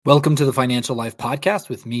Welcome to the Financial Life Podcast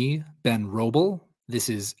with me, Ben Roble. This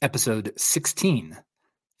is episode 16.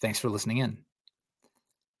 Thanks for listening in.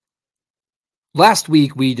 Last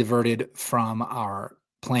week, we diverted from our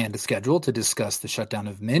planned schedule to discuss the shutdown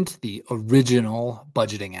of Mint, the original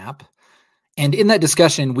budgeting app. And in that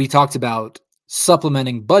discussion, we talked about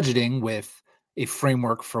supplementing budgeting with a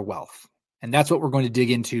framework for wealth. And that's what we're going to dig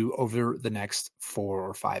into over the next 4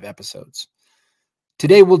 or 5 episodes.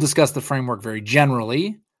 Today, we'll discuss the framework very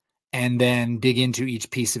generally, and then dig into each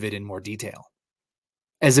piece of it in more detail.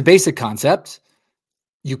 As a basic concept,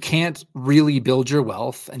 you can't really build your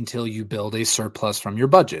wealth until you build a surplus from your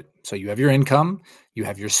budget. So you have your income, you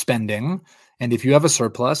have your spending, and if you have a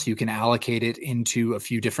surplus, you can allocate it into a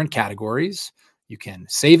few different categories. You can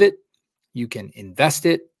save it, you can invest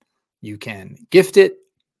it, you can gift it,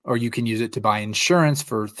 or you can use it to buy insurance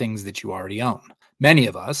for things that you already own. Many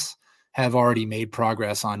of us have already made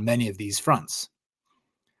progress on many of these fronts.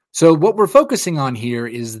 So what we're focusing on here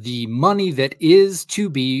is the money that is to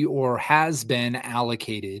be or has been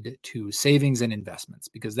allocated to savings and investments,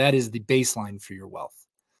 because that is the baseline for your wealth.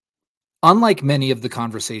 Unlike many of the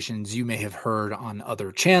conversations you may have heard on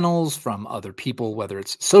other channels from other people, whether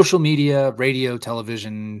it's social media, radio,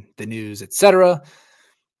 television, the news, etc.,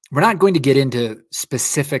 we're not going to get into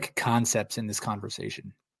specific concepts in this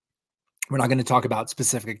conversation. We're not going to talk about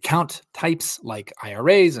specific account types like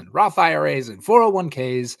IRAs and Roth IRAs and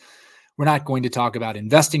 401ks. We're not going to talk about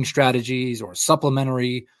investing strategies or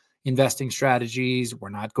supplementary investing strategies.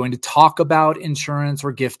 We're not going to talk about insurance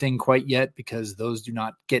or gifting quite yet because those do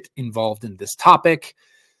not get involved in this topic.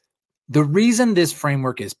 The reason this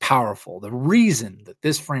framework is powerful, the reason that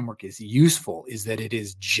this framework is useful is that it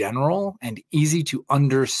is general and easy to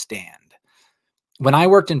understand. When I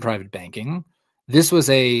worked in private banking, this was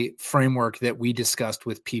a framework that we discussed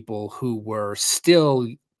with people who were still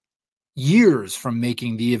years from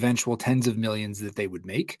making the eventual tens of millions that they would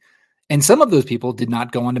make. And some of those people did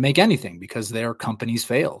not go on to make anything because their companies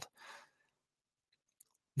failed.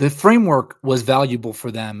 The framework was valuable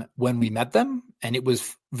for them when we met them, and it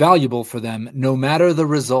was valuable for them no matter the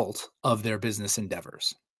result of their business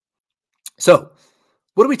endeavors. So,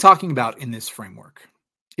 what are we talking about in this framework?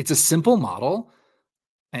 It's a simple model,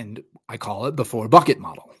 and I call it the 4-bucket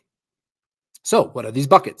model. So what are these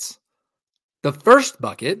buckets? The first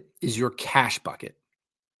bucket is your cash bucket.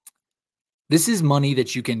 This is money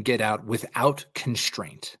that you can get out without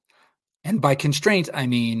constraint. And by constraint, I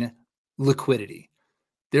mean liquidity.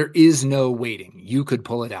 There is no waiting. You could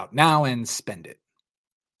pull it out now and spend it.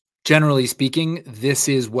 Generally speaking, this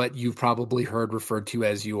is what you've probably heard referred to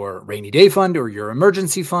as your rainy day fund or your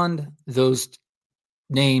emergency fund. Those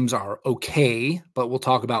names are okay, but we'll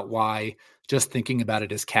talk about why just thinking about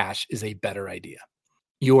it as cash is a better idea.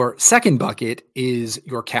 Your second bucket is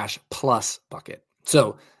your cash plus bucket.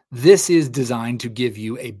 So this is designed to give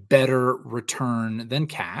you a better return than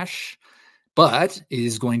cash, but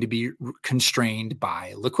is going to be constrained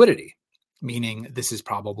by liquidity, meaning this is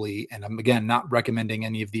probably, and I'm again not recommending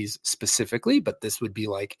any of these specifically, but this would be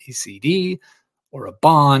like a CD or a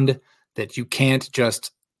bond that you can't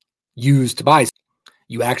just use to buy.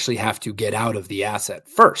 You actually have to get out of the asset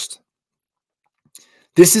first.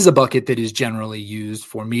 This is a bucket that is generally used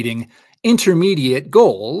for meeting intermediate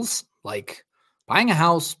goals like buying a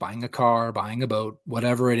house, buying a car, buying a boat,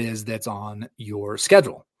 whatever it is that's on your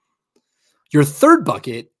schedule. Your third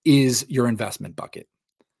bucket is your investment bucket.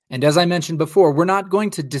 And as I mentioned before, we're not going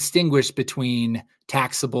to distinguish between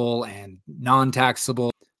taxable and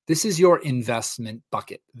non-taxable. This is your investment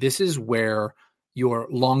bucket. This is where your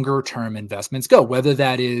longer term investments go, whether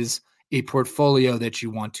that is a portfolio that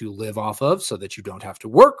you want to live off of so that you don't have to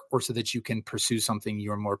work or so that you can pursue something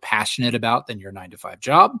you're more passionate about than your 9-to-5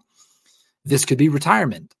 job. This could be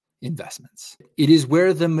retirement investments. It is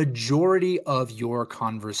where the majority of your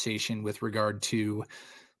conversation with regard to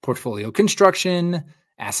portfolio construction,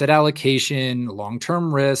 asset allocation,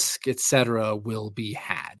 long-term risk, etc., will be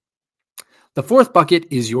had. The fourth bucket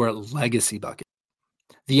is your legacy bucket.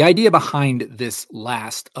 The idea behind this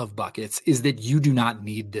last of buckets is that you do not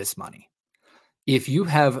need this money. If you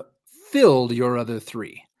have filled your other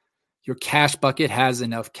three, your cash bucket has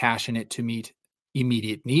enough cash in it to meet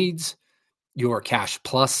immediate needs. Your cash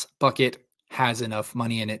plus bucket has enough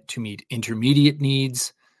money in it to meet intermediate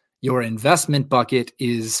needs. Your investment bucket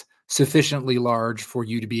is sufficiently large for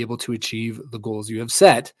you to be able to achieve the goals you have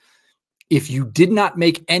set. If you did not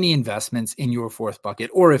make any investments in your fourth bucket,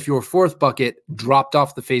 or if your fourth bucket dropped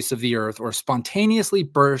off the face of the earth or spontaneously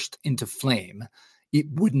burst into flame, it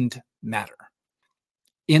wouldn't matter.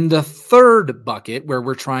 In the third bucket, where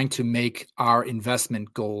we're trying to make our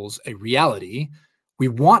investment goals a reality, We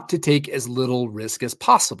want to take as little risk as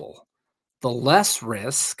possible. The less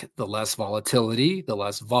risk, the less volatility, the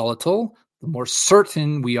less volatile, the more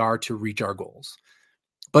certain we are to reach our goals.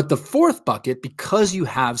 But the fourth bucket, because you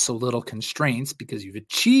have so little constraints, because you've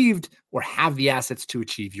achieved or have the assets to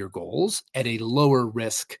achieve your goals at a lower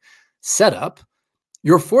risk setup,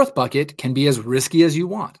 your fourth bucket can be as risky as you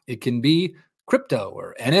want. It can be crypto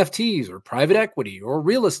or NFTs or private equity or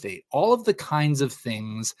real estate, all of the kinds of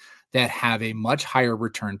things that have a much higher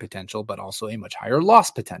return potential, but also a much higher loss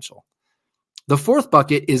potential. The fourth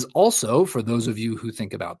bucket is also, for those of you who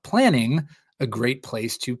think about planning, a great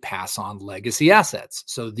place to pass on legacy assets.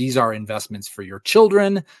 So these are investments for your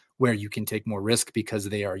children where you can take more risk because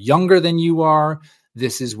they are younger than you are.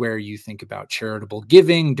 This is where you think about charitable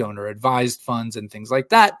giving, donor advised funds, and things like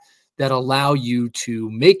that, that allow you to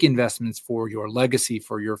make investments for your legacy,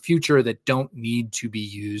 for your future, that don't need to be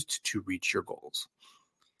used to reach your goals.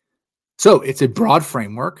 So it's a broad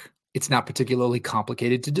framework. It's not particularly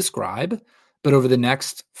complicated to describe, but over the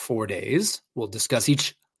next 4 days, we'll discuss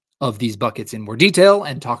each of these buckets in more detail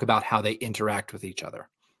and talk about how they interact with each other.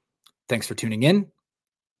 Thanks for tuning in.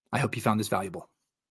 I hope you found this valuable.